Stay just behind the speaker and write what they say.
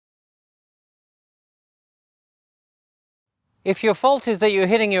If your fault is that you're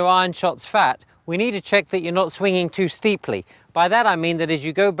hitting your iron shots fat, we need to check that you're not swinging too steeply. By that I mean that as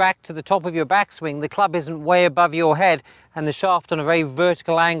you go back to the top of your backswing, the club isn't way above your head and the shaft on a very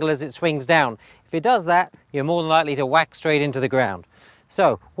vertical angle as it swings down. If it does that, you're more than likely to whack straight into the ground.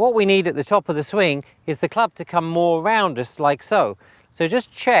 So what we need at the top of the swing is the club to come more around us like so. So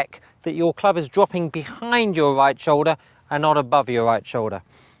just check that your club is dropping behind your right shoulder and not above your right shoulder.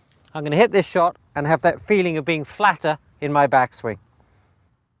 I'm going to hit this shot and have that feeling of being flatter in my backswing.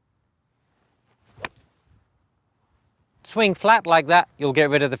 Swing flat like that, you'll get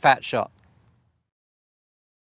rid of the fat shot.